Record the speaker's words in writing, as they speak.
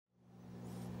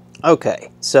Okay,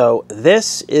 so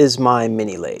this is my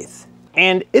mini lathe.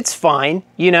 And it's fine,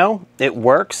 you know, it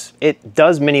works. It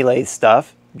does mini lathe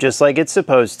stuff, just like it's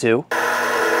supposed to.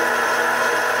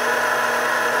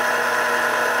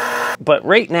 But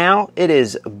right now, it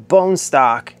is bone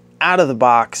stock, out of the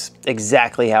box,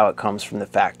 exactly how it comes from the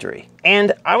factory.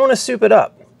 And I want to soup it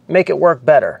up, make it work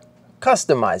better,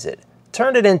 customize it,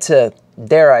 turn it into,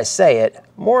 dare I say it,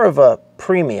 more of a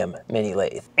premium mini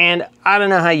lathe. And I don't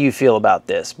know how you feel about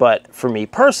this, but for me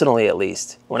personally at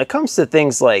least, when it comes to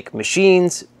things like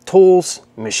machines, tools,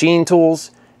 machine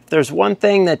tools, if there's one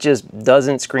thing that just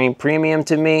doesn't scream premium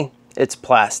to me, it's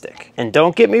plastic. And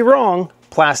don't get me wrong,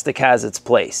 plastic has its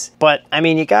place. But I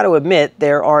mean, you got to admit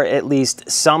there are at least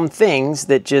some things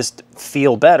that just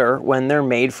feel better when they're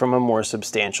made from a more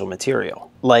substantial material.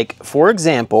 Like, for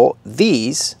example,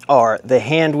 these are the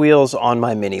hand wheels on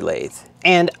my mini lathe.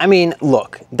 And I mean,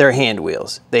 look, they're hand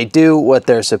wheels. They do what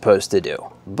they're supposed to do.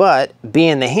 But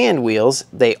being the hand wheels,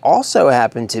 they also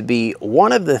happen to be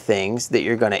one of the things that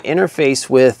you're going to interface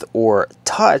with or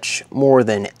touch more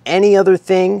than any other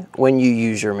thing when you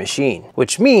use your machine.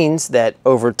 Which means that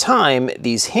over time,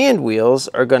 these hand wheels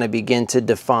are going to begin to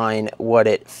define what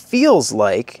it feels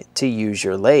like to use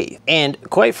your lathe. And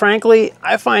quite frankly,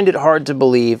 I find it hard to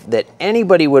believe that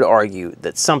anybody would argue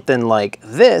that something like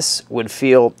this would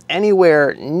feel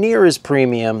anywhere near as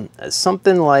premium as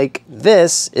something like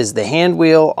this is the hand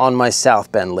wheel on my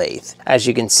South Bend lathe. As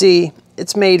you can see,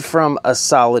 it's made from a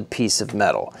solid piece of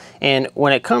metal. And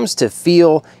when it comes to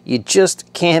feel, you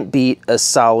just can't beat a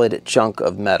solid chunk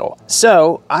of metal.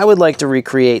 So I would like to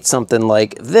recreate something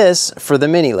like this for the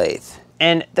mini lathe.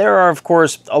 And there are, of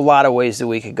course, a lot of ways that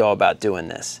we could go about doing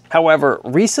this. However,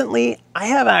 recently, I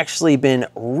have actually been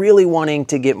really wanting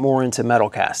to get more into metal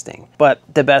casting. But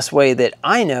the best way that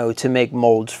I know to make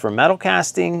molds for metal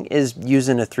casting is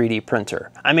using a 3D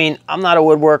printer. I mean, I'm not a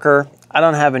woodworker. I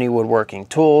don't have any woodworking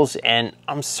tools, and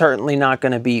I'm certainly not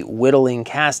going to be whittling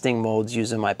casting molds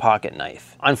using my pocket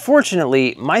knife.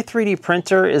 Unfortunately, my 3D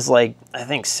printer is like, I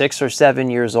think 6 or 7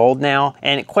 years old now,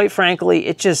 and quite frankly,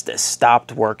 it just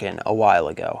stopped working a while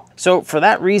ago. So for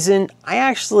that reason, I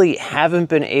actually haven't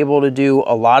been able to do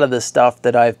a lot of the stuff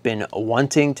that I've been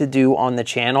wanting to do on the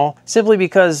channel, simply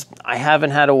because I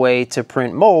haven't had a way to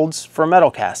print molds for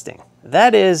metal casting.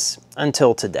 That is,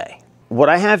 until today. What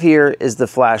I have here is the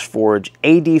Flashforge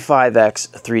AD5X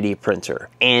 3D printer.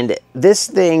 And this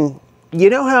thing, you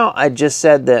know how I just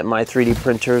said that my 3D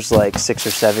printer is like 6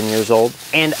 or 7 years old?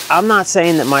 And I'm not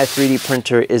saying that my 3D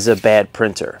printer is a bad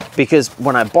printer, because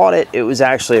when I bought it, it was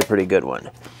actually a pretty good one.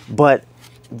 But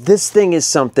this thing is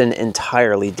something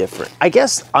entirely different. I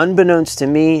guess unbeknownst to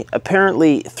me,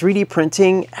 apparently 3D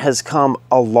printing has come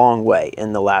a long way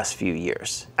in the last few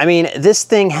years. I mean, this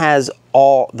thing has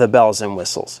all the bells and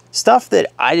whistles. Stuff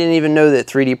that I didn't even know that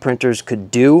 3D printers could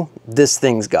do, this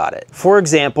thing's got it. For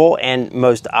example, and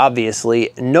most obviously,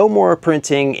 no more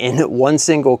printing in one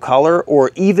single color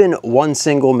or even one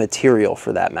single material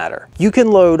for that matter. You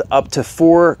can load up to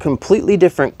 4 completely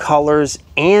different colors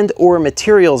and or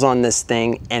materials on this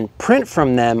thing and print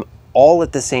from them all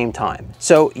at the same time.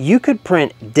 So you could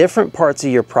print different parts of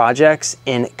your projects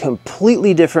in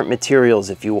completely different materials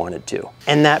if you wanted to.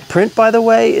 And that print, by the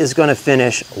way, is going to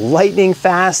finish lightning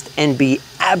fast and be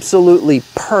absolutely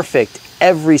perfect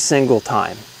every single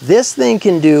time. This thing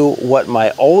can do what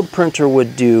my old printer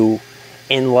would do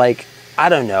in like, I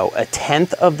don't know, a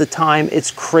 1/10 of the time.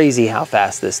 It's crazy how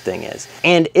fast this thing is.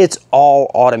 And it's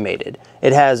all automated.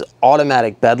 It has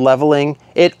automatic bed leveling.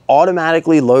 It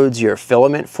automatically loads your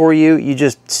filament for you. You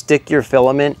just stick your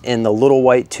filament in the little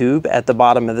white tube at the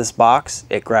bottom of this box.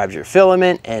 It grabs your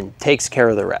filament and takes care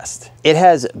of the rest. It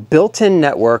has built-in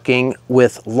networking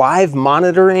with live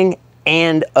monitoring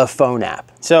and a phone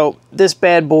app. So this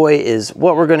bad boy is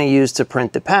what we're going to use to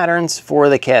print the patterns for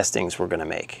the castings we're going to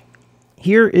make.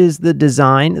 Here is the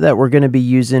design that we're going to be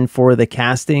using for the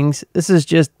castings. This is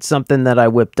just something that I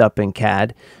whipped up in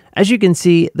CAD. As you can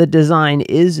see, the design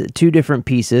is 2 different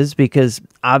pieces because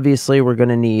obviously we're going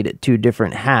to need 2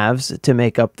 different halves to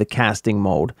make up the casting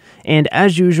mold. And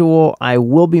as usual, I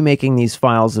will be making these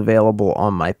files available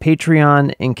on my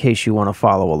Patreon in case you want to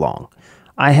follow along.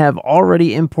 I have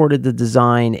already imported the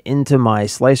design into my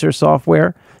slicer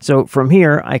software, so from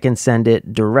here I can send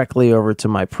it directly over to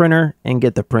my printer and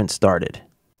get the print started.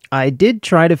 I did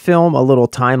try to film a little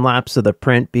time lapse of the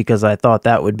print because I thought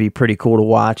that would be pretty cool to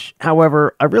watch.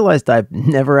 However, I realized I've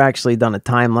never actually done a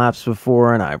time lapse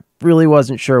before and I really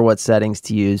wasn't sure what settings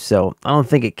to use, so I don't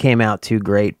think it came out too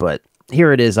great, but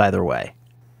here it is either way.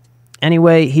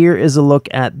 Anyway, here is a look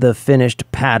at the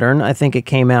finished pattern. I think it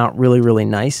came out really, really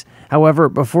nice. However,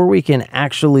 before we can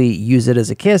actually use it as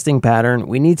a casting pattern,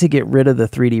 we need to get rid of the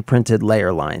 3D printed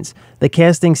layer lines. The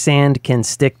casting sand can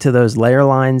stick to those layer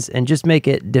lines and just make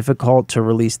it difficult to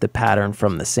release the pattern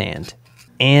from the sand.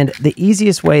 And the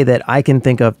easiest way that I can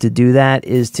think of to do that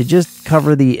is to just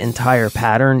cover the entire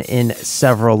pattern in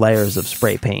several layers of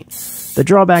spray paint. The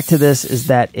drawback to this is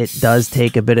that it does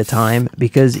take a bit of time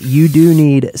because you do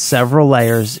need several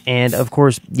layers, and of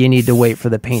course you need to wait for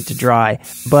the paint to dry,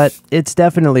 but it's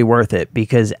definitely worth it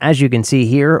because as you can see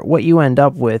here, what you end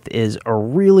up with is a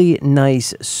really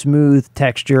nice smooth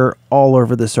texture all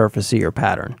over the surface of your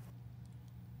pattern.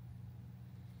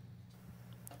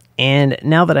 And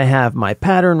now that I have my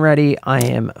pattern ready, I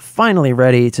am finally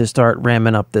ready to start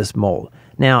ramming up this mold.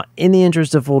 Now, in the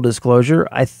interest of full disclosure,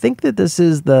 I think that this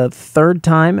is the third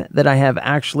time that I have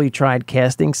actually tried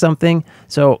casting something,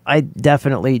 so I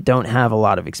definitely don't have a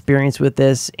lot of experience with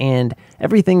this, and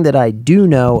everything that I do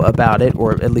know about it,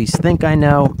 or at least think I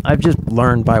know, I've just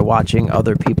learned by watching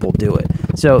other people do it.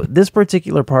 So this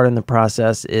particular part in the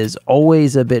process is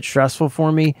always a bit stressful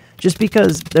for me, just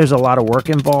because there's a lot of work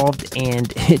involved,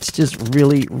 and it's just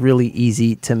really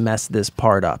easy to mess this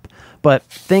part up. But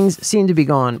things seem to be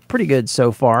going pretty good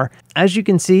so far. As you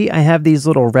can see, I have these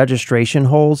little registration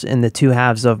holes in the two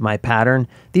halves of my pattern.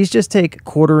 These just take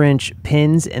 1/4-inch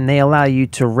pins and they allow you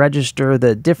to register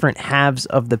the different halves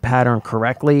of the pattern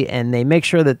correctly, and they make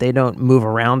sure that they don't move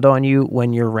around on you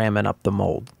when you're ramming up the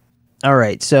mold.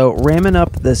 Alright, so ramming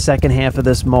up the second half of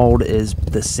this mold is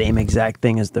the same exact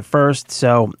thing as the first,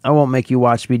 so I won't make you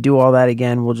watch me do all that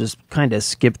again. We'll just kind of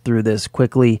skip through this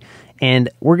quickly. And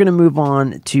we're going to move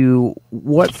on to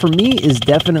what for me is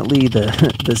definitely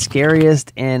the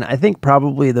scariest and I think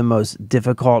probably the most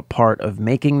difficult part of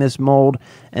making this mold,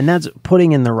 and that's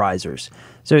putting in the risers.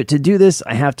 So to do this,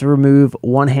 I have to remove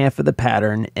one half of the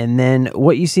pattern, and then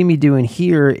what you see me doing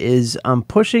here is I'm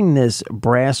pushing this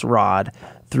brass rod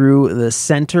through the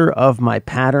center of my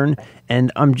pattern,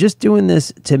 and I'm just doing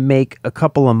this to make a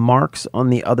couple of marks on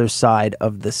the other side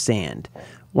of the sand.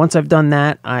 Once I've done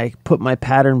that, I put my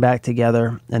pattern back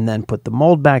together and then put the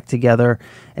mold back together.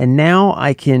 And now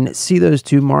I can see those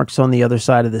two marks on the other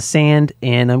side of the sand,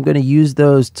 and I'm going to use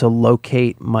those to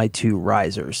locate my two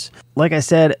risers. Like I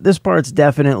said, this part's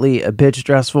definitely a bit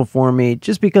stressful for me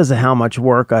just because of how much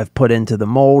work I've put into the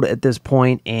mold at this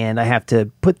point, and I have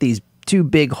to put these two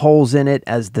big holes in it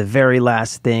as the very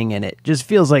last thing, and it just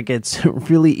feels like it's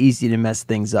really easy to mess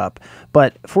things up.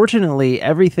 But fortunately,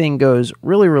 everything goes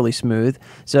really smooth.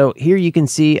 So here you can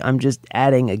see I'm just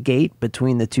adding a gate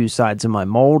between the two sides of my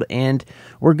mold, and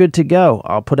we're good to go.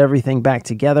 I'll put everything back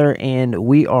together, and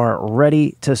we are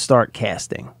ready to start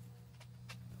casting.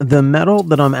 The metal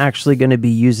that I'm actually going to be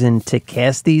using to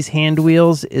cast these hand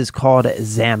wheels is called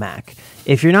Zamac.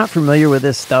 If you're not familiar with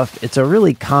this stuff, it's a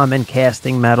really common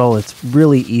casting metal. It's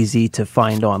really easy to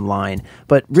find online.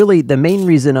 But really, the main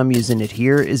reason I'm using it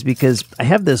here is because I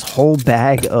have this whole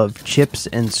bag of chips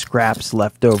and scraps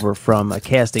left over from a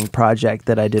casting project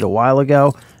that I did a while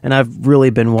ago, and I've really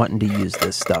been wanting to use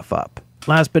this stuff up.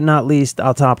 Last but not least,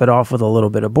 I'll top it off with a little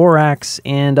bit of borax,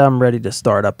 and I'm ready to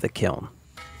start up the kiln.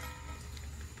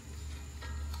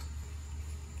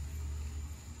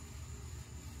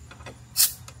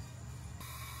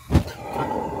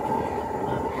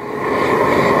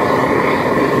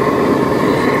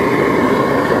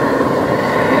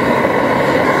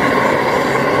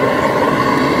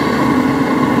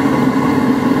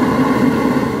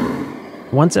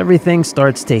 Once everything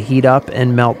starts to heat up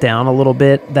and melt down a little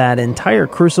bit, that entire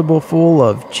crucible full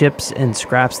of chips and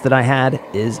scraps that I had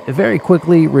is very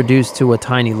quickly reduced to a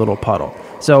tiny little puddle.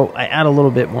 So I add a little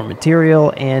bit more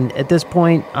material, and at this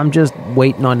point, I'm just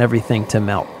waiting on everything to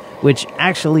melt, which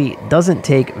actually doesn't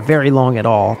take very long at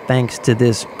all thanks to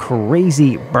this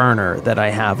crazy burner that I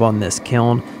have on this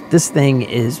kiln. This thing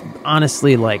is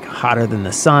honestly like hotter than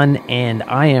the sun, and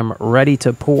I am ready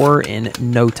to pour in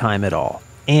no time at all.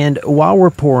 And while we're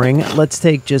pouring, let's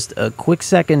take just a quick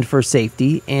second for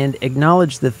safety and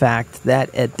acknowledge the fact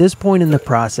that at this point in the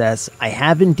process, I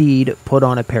have indeed put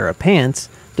on a pair of pants,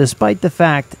 despite the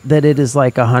fact that it is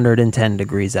like 110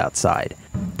 degrees outside.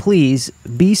 Please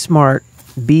be smart,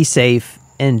 be safe,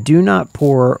 and do not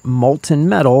pour molten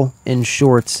metal in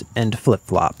shorts and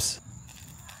flip-flops.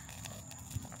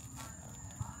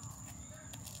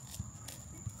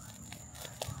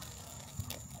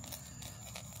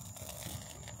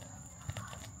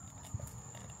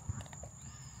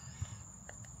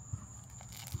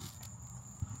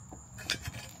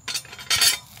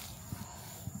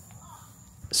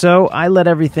 So I let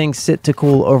everything sit to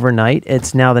cool overnight.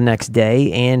 It's now the next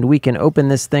day, and we can open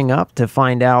this thing up to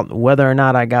find out whether or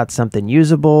not I got something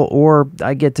usable or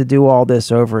I get to do all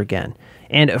this over again.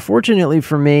 And fortunately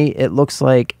for me, it looks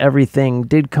like everything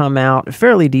did come out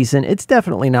fairly decent. It's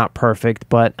definitely not perfect,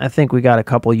 but I think we got a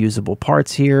couple usable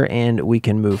parts here and we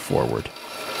can move forward.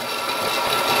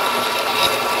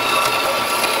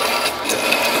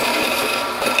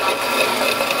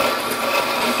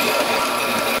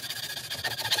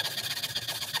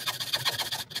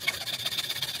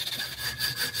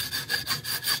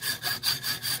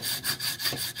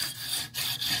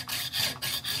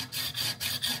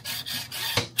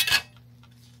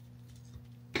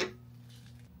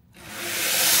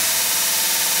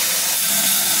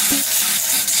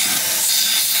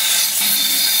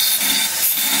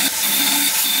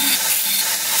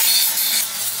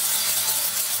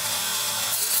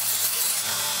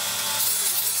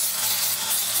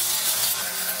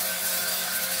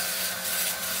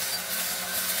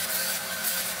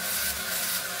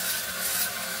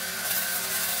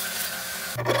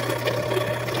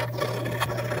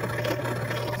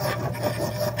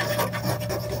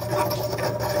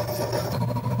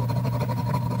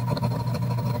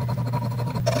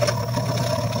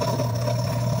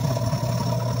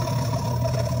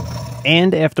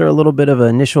 And after a little bit of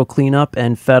initial cleanup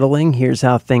and fettling, here's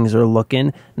how things are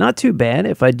looking. Not too bad,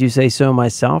 if I do say so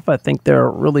myself. I think they're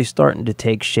really starting to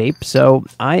take shape, so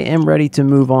I am ready to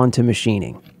move on to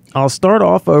machining. I'll start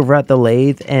off over at the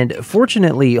lathe, and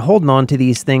fortunately, holding on to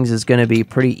these things is going to be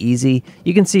pretty easy.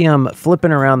 You can see I'm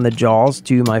flipping around the jaws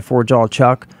to my 4-jaw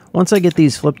chuck. Once I get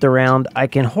these flipped around, I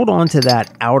can hold on to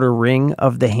that outer ring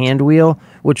of the hand wheel,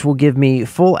 which will give me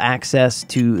full access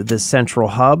to the central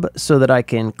hub so that I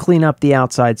can clean up the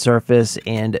outside surface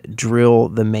and drill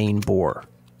the main bore.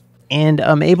 And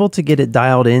I'm able to get it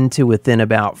dialed in to within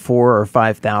about 4 or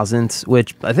 5 thousandths,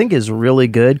 which I think is really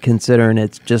good considering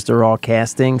it's just a raw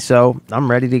casting, so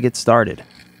I'm ready to get started.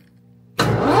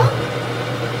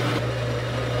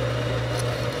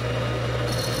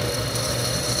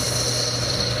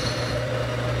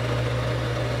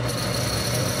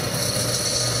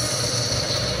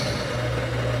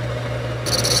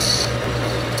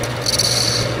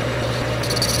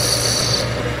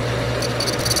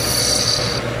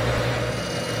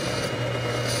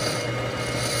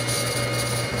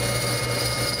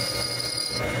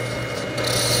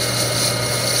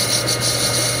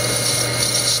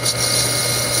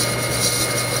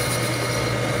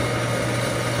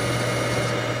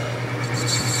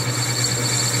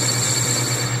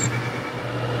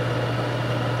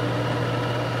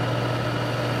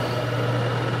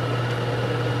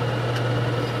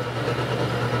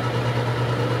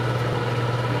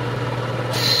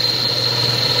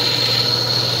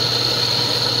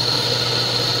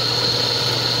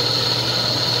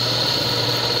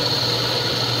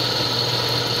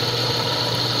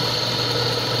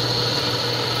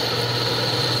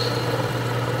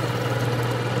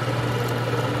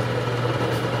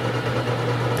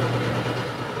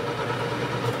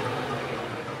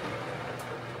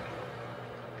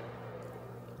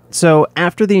 So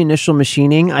after the initial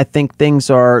machining, I think things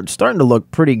are starting to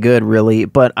look pretty good, really.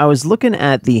 But I was looking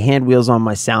at the hand wheels on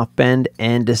my south bend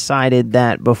and decided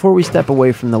that before we step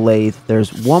away from the lathe,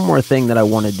 there's one more thing that I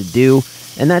wanted to do,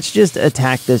 and that's just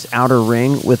attack this outer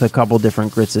ring with a couple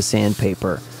different grits of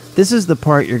sandpaper. This is the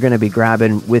part you're going to be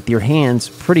grabbing with your hands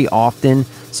pretty often,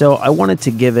 so I wanted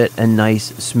to give it a nice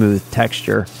smooth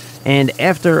texture. And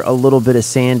after a little bit of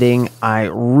sanding, I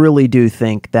really do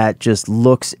think that just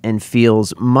looks and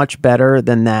feels much better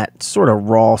than that sort of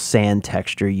raw sand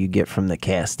texture you get from the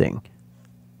casting.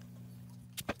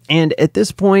 And at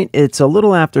this point, it's a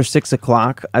little after 6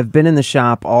 o'clock. I've been in the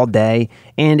shop all day,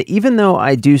 and even though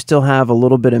I do still have a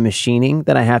little bit of machining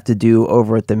that I have to do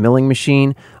over at the milling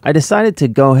machine, I decided to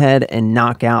go ahead and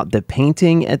knock out the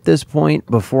painting at this point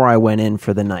before I went in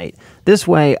for the night. This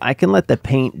way, I can let the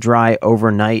paint dry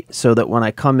overnight so that when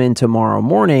I come in tomorrow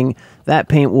morning, that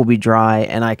paint will be dry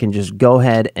and I can just go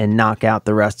ahead and knock out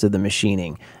the rest of the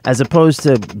machining. As opposed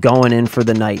to going in for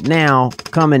the night now,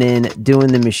 coming in,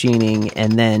 doing the machining,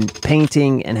 and then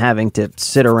painting and having to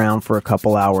sit around for a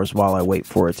couple hours while I wait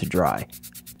for it to dry.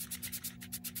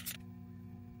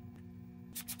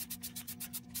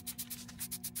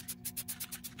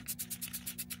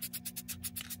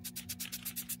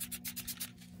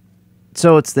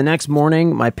 So it's the next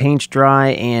morning, my paint's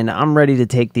dry, and I'm ready to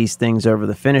take these things over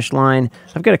the finish line.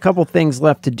 I've got a couple things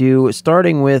left to do,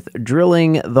 starting with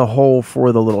drilling the hole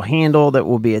for the little handle that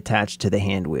will be attached to the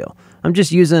hand wheel. I'm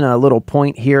just using a little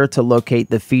point here to locate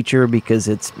the feature because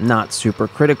it's not super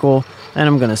critical, and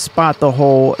I'm going to spot the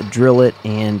hole, drill it,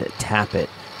 and tap it.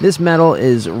 This metal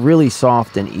is really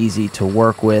soft and easy to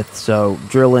work with, so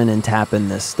drilling and tapping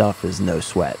this stuff is no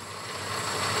sweat.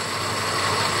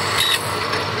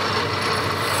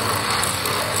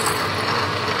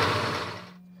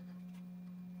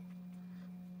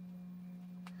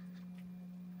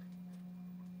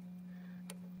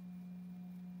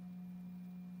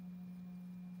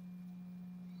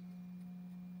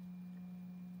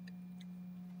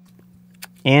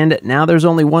 And now there's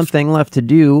only one thing left to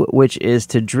do, which is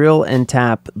to drill and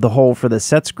tap the hole for the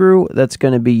set screw that's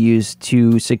going to be used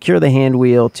to secure the hand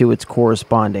wheel to its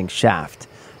corresponding shaft.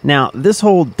 Now, this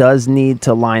hole does need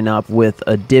to line up with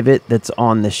a divot that's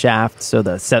on the shaft so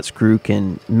the set screw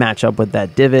can match up with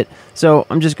that divot. So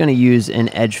I'm just going to use an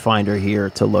edge finder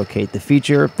here to locate the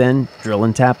feature, then drill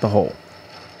and tap the hole.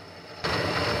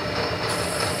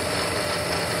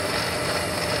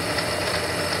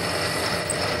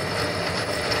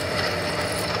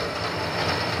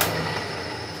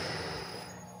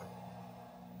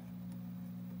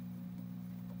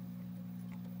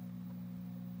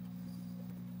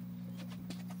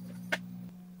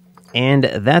 And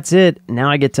that's it. Now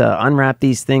I get to unwrap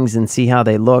these things and see how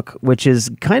they look, which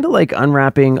is kind of like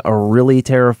unwrapping a really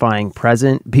terrifying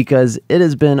present because it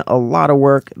has been a lot of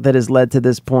work that has led to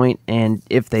this point, and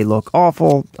if they look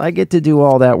awful, I get to do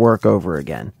all that work over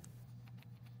again.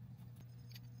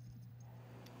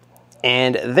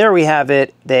 And there we have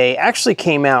it. They actually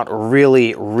came out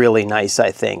really, really nice,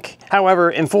 I think. However,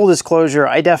 in full disclosure,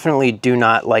 I definitely do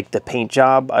not like the paint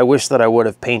job. I wish that I would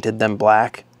have painted them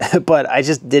black, but I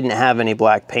just didn't have any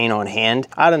black paint on hand.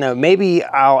 I don't know, maybe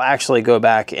I'll actually go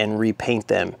back and repaint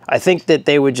them. I think that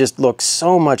they would just look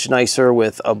so much nicer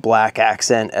with a black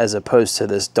accent as opposed to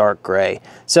this dark gray.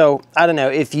 So I don't know,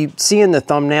 if you see in the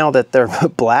thumbnail that they're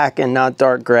black and not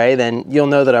dark gray, then you'll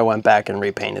know that I went back and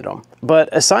repainted them. But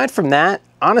aside from that,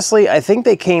 honestly, I think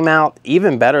they came out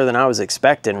even better than I was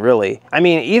expecting, really. I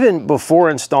mean, even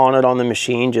before installing it on the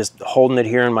machine, just holding it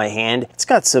here in my hand, it's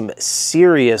got some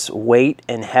serious weight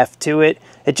and heft to it.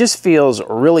 It just feels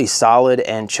really solid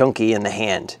and chunky in the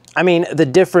hand. I mean, the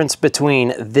difference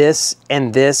between this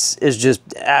and this is just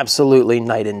absolutely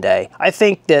night and day. I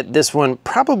think that this one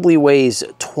probably weighs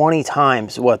 20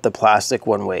 times what the plastic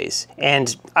one weighs.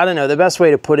 And I don't know, the best way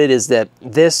to put it is that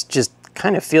this just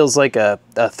kind of feels like a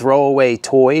throwaway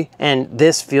toy, and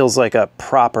this feels like a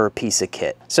proper piece of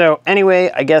kit. So anyway,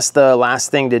 I guess the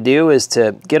last thing to do is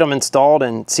to get them installed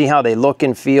and see how they look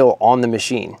and feel on the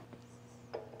machine.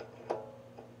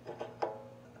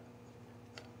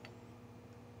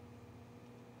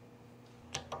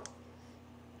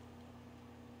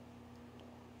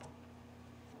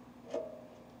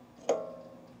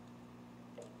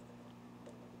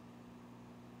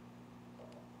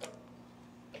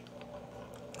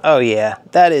 Oh yeah,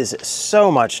 that is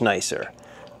so much nicer.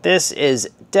 This is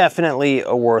definitely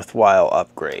a worthwhile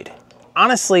upgrade.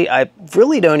 Honestly, I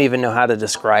really don't even know how to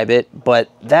describe it, but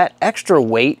that extra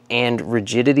weight and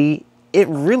rigidity, it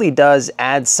really does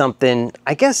add something,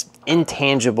 I guess,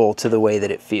 intangible to the way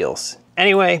that it feels.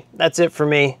 Anyway, that's it for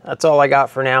me. That's all I got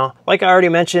for now. Like I already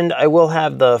mentioned, I will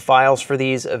have the files for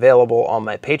these available on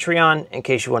my Patreon in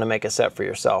case you want to make a set for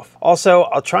yourself. Also,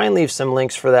 I'll try and leave some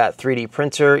links for that 3D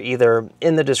printer either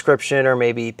in the description or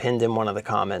maybe pinned in one of the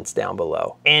comments down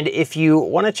below. And if you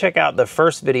want to check out the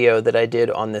first video that I did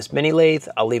on this mini lathe,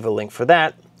 I'll leave a link for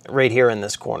that right here in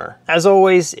this corner. As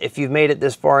always, if you've made it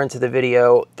this far into the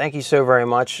video, thank you so very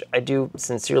much. I do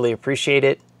sincerely appreciate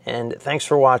it, and thanks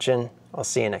for watching. I'll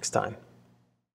see you next time.